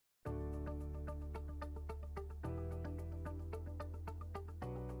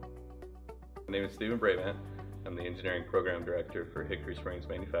My name is Stephen Brabandt. I'm the Engineering Program Director for Hickory Springs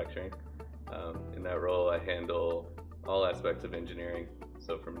Manufacturing. In that role, I handle all aspects of engineering,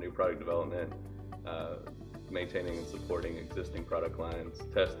 so from new product development, maintaining and supporting existing product lines,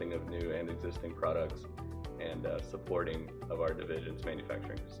 testing of new and existing products, and supporting of our division's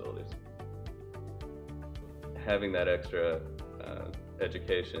manufacturing facilities. Having that extra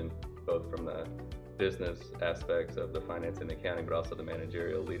education, both from the business aspects of the finance and accounting, but also the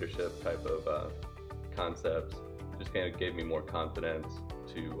managerial leadership type of concepts, just kind of gave me more confidence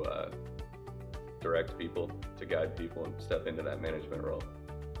to direct people, to guide people, and step into that management role.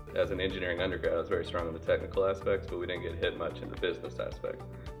 As an engineering undergrad, I was very strong in the technical aspects, but we didn't get hit much in the business aspects,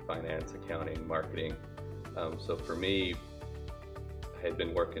 finance, accounting, marketing. So for me, I had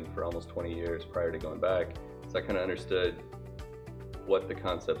been working for almost 20 years prior to going back, so I kind of understood what the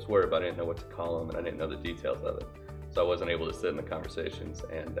concepts were, but I didn't know what to call them, and I didn't know the details of it. So I wasn't able to sit in the conversations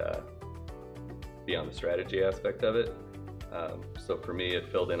and be on the strategy aspect of it. So for me,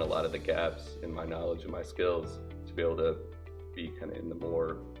 it filled in a lot of the gaps in my knowledge and my skills to be able to be kind of in the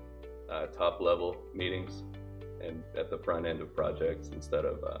more top level meetings and at the front end of projects instead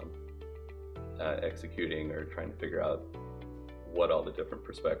of executing or trying to figure out what all the different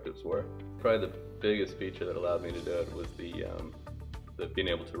perspectives were. Probably the biggest feature that allowed me to do it was the being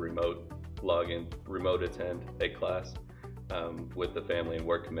able to remote attend a class. With the family and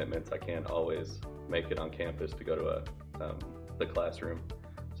work commitments, I can't always make it on campus to go to the classroom.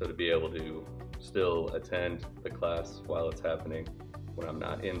 So to be able to still attend the class while it's happening when I'm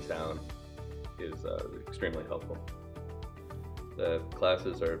not in town is extremely helpful. The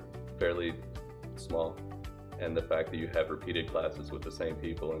classes are fairly small, and the fact that you have repeated classes with the same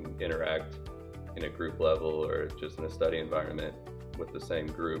people and interact in a group level or just in a study environment with the same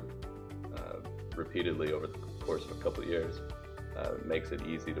group repeatedly over the course of a couple of years makes it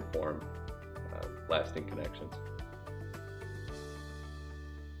easy to form lasting connections.